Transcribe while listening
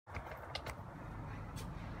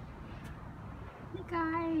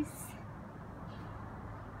guys.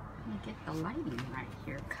 Let me get the lighting right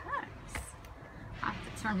here, cuz I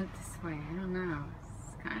have to turn it this way. I don't know.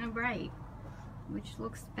 It's kind of bright. Which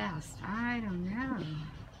looks best? I don't know.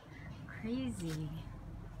 Crazy.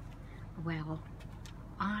 Well,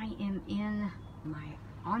 I am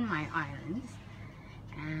on my island,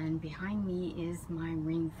 and behind me is my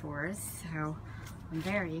rainforest, so I'm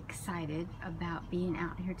very excited about being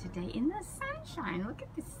out here today in the sunshine. Look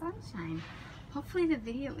at the sunshine. Hopefully the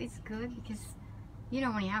video is good, because you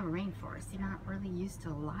know, when you have a rainforest, you're not really used to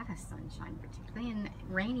a lot of sunshine, particularly in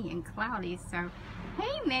rainy and cloudy. So,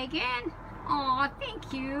 hey Megan. Oh,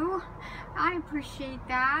 thank you. I appreciate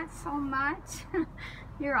that so much.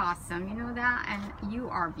 You're awesome. You know that? And you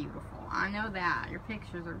are beautiful. I know that. Your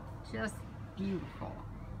pictures are just beautiful.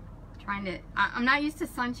 I'm not used to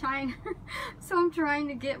sunshine, so I'm trying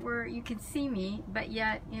to get where you can see me, but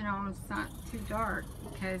yet, you know, it's not too dark,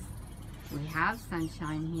 because we have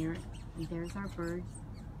sunshine here. There's our birds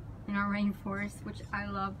in our rainforest, which I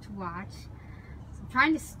love to watch. So I'm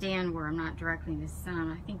trying to stand where I'm not directly in the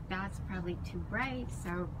sun. I think that's probably too bright.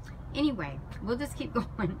 So anyway, we'll just keep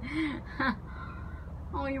going.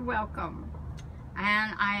 Oh, you're welcome.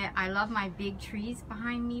 And I love my big trees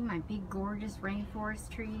behind me, my big gorgeous rainforest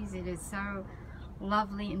trees. It is so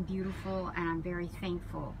lovely and beautiful, and I'm very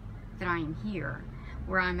thankful that I am here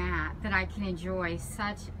where I'm at, that I can enjoy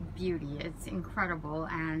such beauty. It's incredible,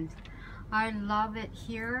 and I love it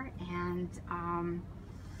here. And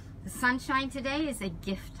the sunshine today is a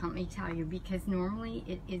gift, let me tell you, because normally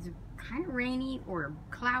it is kind of rainy or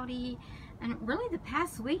cloudy, and really the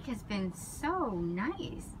past week has been so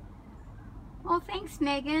nice. Well, thanks,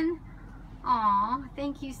 Megan. Aw,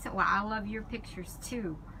 thank you so. Well, I love your pictures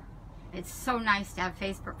too. It's so nice to have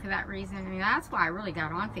Facebook for that reason. I mean, that's why I really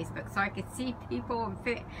got on Facebook, so I could see people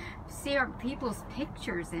and see people's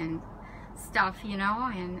pictures and stuff, you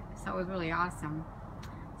know, and so it was really awesome.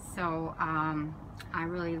 So I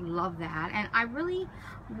really love that, and I really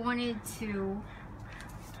wanted to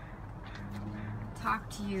talk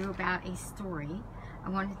to you about a story. I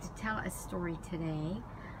wanted to tell a story today,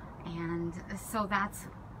 and so that's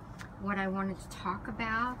what I wanted to talk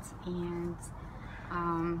about. And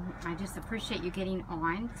I just appreciate you getting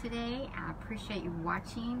on today. I appreciate you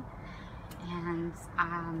watching, and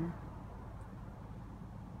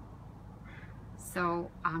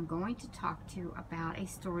so I'm going to talk to you about a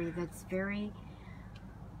story that's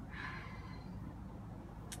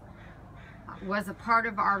was a part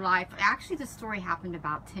of our life. Actually, the story happened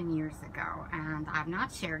about 10 years ago, and I've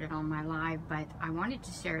not shared it on my live, but I wanted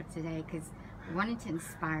to share it today because I wanted to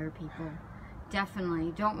inspire people.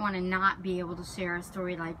 Definitely don't want to not be able to share a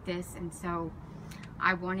story like this, and so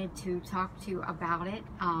I wanted to talk to you about it.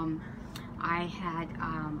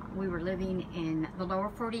 We were living in the lower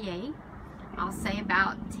 48, I'll say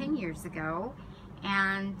about 10 years ago,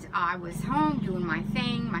 and I was home doing my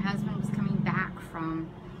thing. My husband was coming back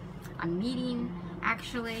from a meeting,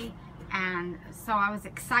 actually, and so I was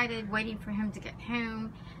excited, waiting for him to get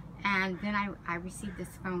home, and then I received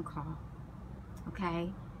this phone call,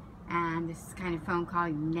 okay? And this is the kind of phone call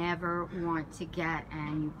you never want to get,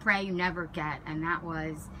 and you pray you never get, and that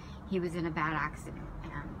was, he was in a bad accident.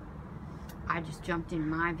 And I just jumped in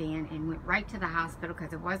my van and went right to the hospital,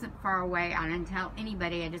 because it wasn't far away. I didn't tell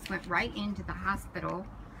anybody. I just went right into the hospital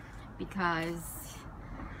because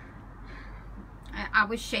I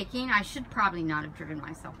was shaking. I should probably not have driven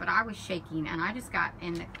myself, but I was shaking, and I just got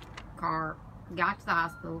in the car, got to the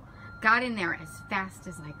hospital, got in there as fast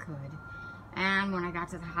as I could. And when I got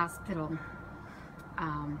to the hospital,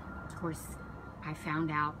 of course, I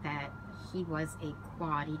found out that he was a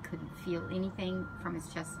quad. He couldn't feel anything from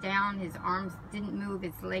his chest down. His arms didn't move.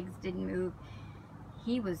 His legs didn't move.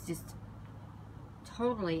 He was just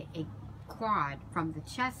totally a quad from the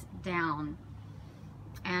chest down.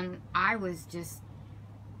 And I was just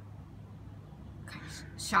kind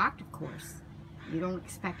of shocked, of course. You don't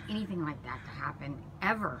expect anything like that to happen,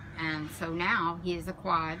 ever. And so now he is a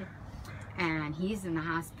quad, and he's in the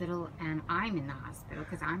hospital, and I'm in the hospital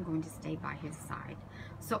because I'm going to stay by his side.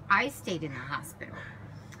 So I stayed in the hospital.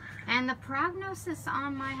 And the prognosis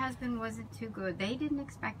on my husband wasn't too good. They didn't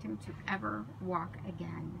expect him to ever walk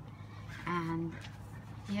again. And,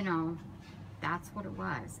 you know, that's what it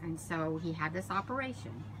was. And so he had this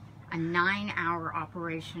operation, a 9-hour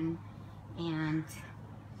operation, and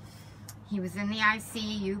he was in the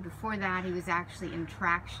ICU. Before that, he was actually in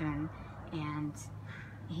traction, and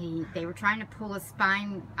they were trying to pull his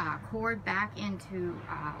spine cord back into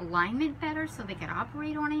alignment better so they could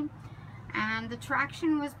operate on him, and the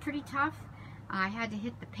traction was pretty tough. I had to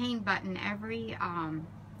hit the pain button every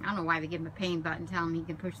I don't know why they give him a pain button, tell him he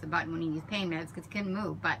can push the button when he needs pain meds because he couldn't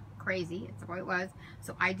move, but crazy, it's the way it was.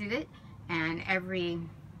 So I did it, and every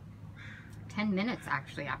 10 minutes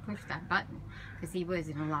actually I pushed that button because he was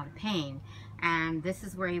in a lot of pain. And this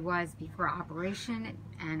is where he was before operation,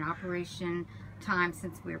 and operation time,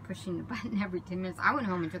 since we were pushing the button every 10 minutes, I went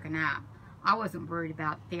home and took a nap. I wasn't worried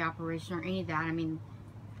about the operation or any of that. I mean,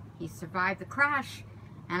 he survived the crash,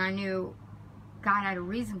 and I knew God had a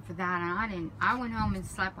reason for that, and I went home and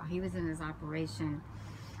slept while he was in his operation,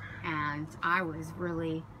 and I was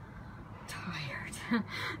really tired.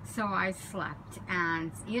 So I slept,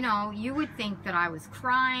 and you know, you would think that I was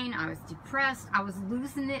crying, I was depressed, I was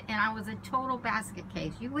losing it, and I was a total basket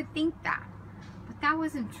case. You would think that, but that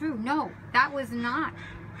wasn't true. No, that was not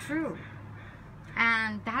true.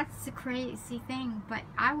 And that's the crazy thing, but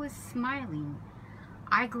I was smiling.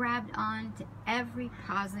 I grabbed on to every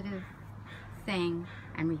positive thing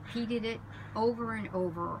and repeated it over and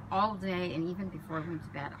over all day, and even before I went to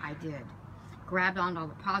bed, I did. Grabbed on to all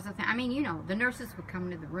the positive things. I mean, you know, the nurses would come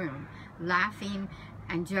into the room laughing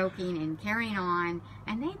and joking and carrying on,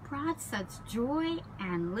 and they brought such joy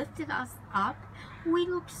and lifted us up. We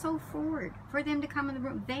looked so forward for them to come in the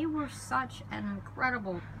room. They were such an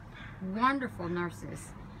incredible, wonderful nurses,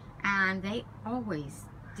 and they always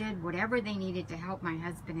did whatever they needed to help my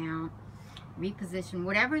husband out, reposition,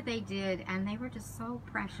 whatever they did, and they were just so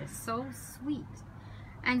precious, so sweet,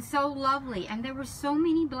 and so lovely. And there were so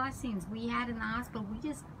many blessings we had in the hospital. We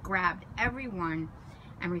just grabbed everyone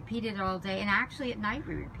and repeated it all day, and actually at night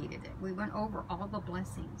we repeated it. We went over all the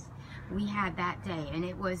blessings we had that day, and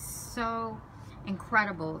it was so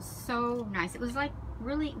incredible, so nice. It was like,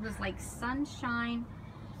 really, it was like sunshine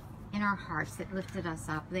in our hearts that lifted us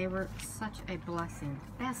up. They were such a blessing.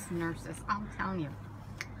 Best nurses, I'm telling you.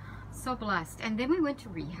 So blessed. And then we went to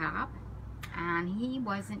rehab, and he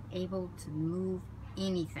wasn't able to move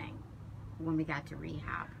anything when we got to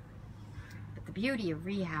rehab. But the beauty of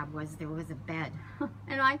rehab was there was a bed,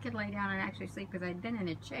 and I could lay down and actually sleep because I'd been in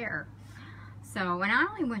a chair. So, and I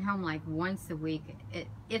only went home like once a week,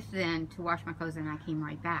 if then, to wash my clothes, and I came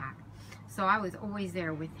right back. So I was always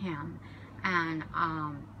there with him. And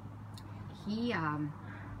he,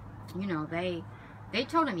 you know, they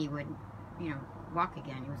told him he would, you know, walk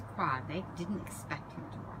again. He was quad. They didn't expect him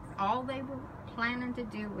to walk. All they were planning to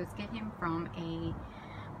do was get him from a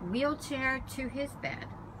wheelchair to his bed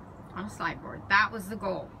on a slide board. That was the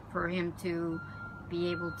goal, for him to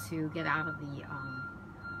be able to get out of the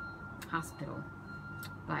hospital.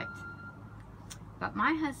 But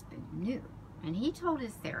my husband knew, and he told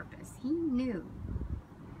his therapist, he knew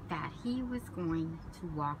that he was going to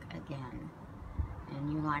walk again.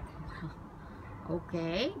 And you're like, well,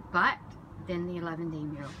 okay, but then the 11-day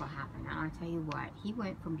miracle happened. And I'll tell you what, he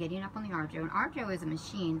went from getting up on the RJO, and RJO is a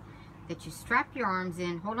machine that you strap your arms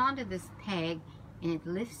in, hold on to this peg, and it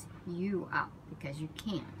lifts you up because you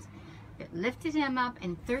can't. It lifted him up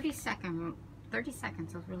in 30 seconds. 30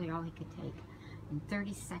 seconds was really all he could take. In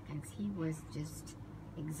 30 seconds, he was just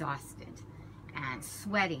exhausted and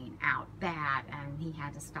sweating out bad, and he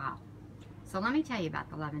had to stop. So let me tell you about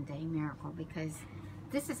the 11-day miracle, because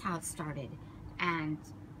this is how it started. And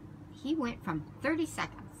he went from 30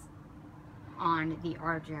 seconds on the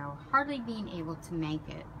RJO, hardly being able to make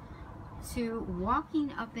it, to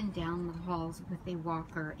walking up and down the halls with a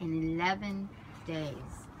walker in 11 days.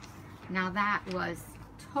 Now that was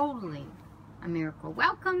totally a miracle.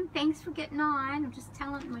 Welcome, thanks for getting on. I'm just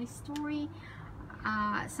telling my story,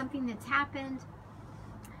 something that's happened.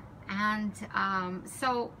 And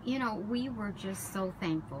so, you know, we were just so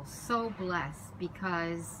thankful, so blessed,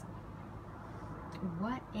 because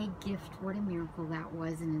what a gift, what a miracle that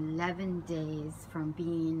was in 11 days, from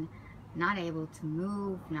being not able to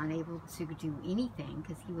move, not able to do anything,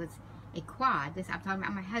 because he was a quad. I'm talking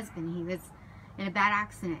about my husband. He was in a bad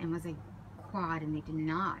accident and was a quad, and they did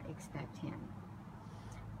not expect him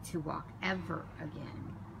to walk ever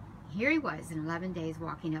again. Here he was in 11 days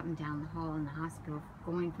walking up and down the hall in the hospital,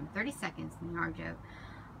 going from 30 seconds in the RJO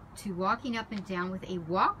to walking up and down with a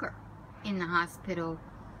walker in the hospital.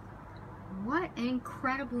 What an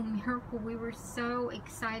incredible miracle. We were so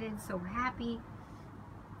excited, so happy.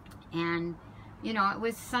 And, you know, it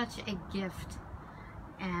was such a gift.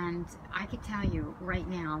 And I could tell you right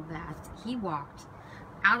now that he walked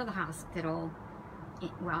out of the hospital.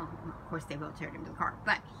 Well, of course they wheelchaired him to the car,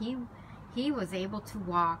 but he was able to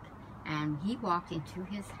walk, and he walked into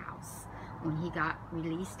his house when he got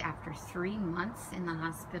released after 3 months in the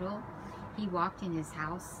hospital. He walked in his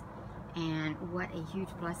house, and what a huge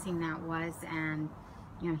blessing that was. And,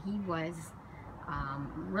 you know, he was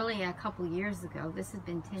really a couple years ago, this has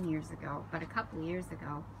been 10 years ago, but a couple years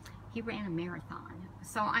ago, he ran a marathon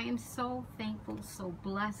So I am so thankful, so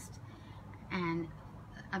blessed, and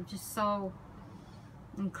I'm just so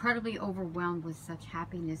incredibly overwhelmed with such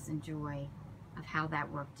happiness and joy of how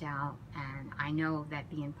that worked out. And I know that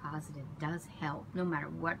being positive does help no matter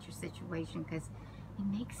what your situation, because it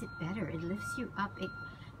makes it better. It lifts you up.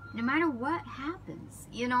 No matter what happens,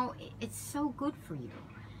 you know, it's so good for you.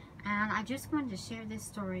 And I just wanted to share this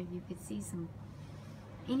story. You could see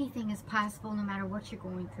anything is possible no matter what you're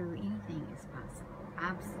going through. Anything is possible.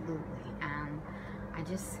 Absolutely. And I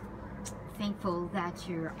just thankful that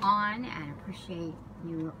you're on, and appreciate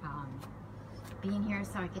you being here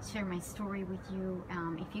so I could share my story with you.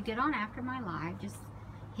 If you get on after my live, just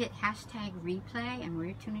hit hashtag replay and where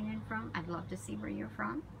you're tuning in from. I'd love to see where you're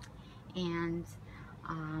from. And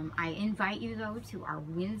I invite you though to our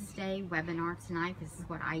Wednesday webinar tonight. This is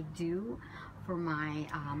what I do for my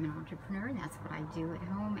I'm an entrepreneur, and that's what I do at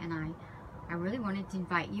home, and I really wanted to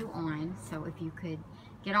invite you on. So if you could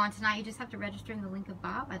get on tonight, you just have to register in the link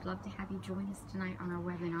above. I'd love to have you join us tonight on our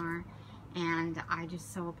webinar, and I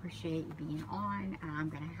just so appreciate you being on. And I'm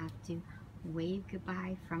gonna have to wave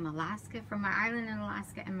goodbye from Alaska, from my island in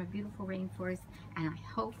Alaska and my beautiful rainforest, and I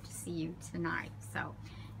hope to see you tonight. So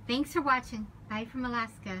thanks for watching. Bye from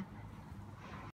Alaska.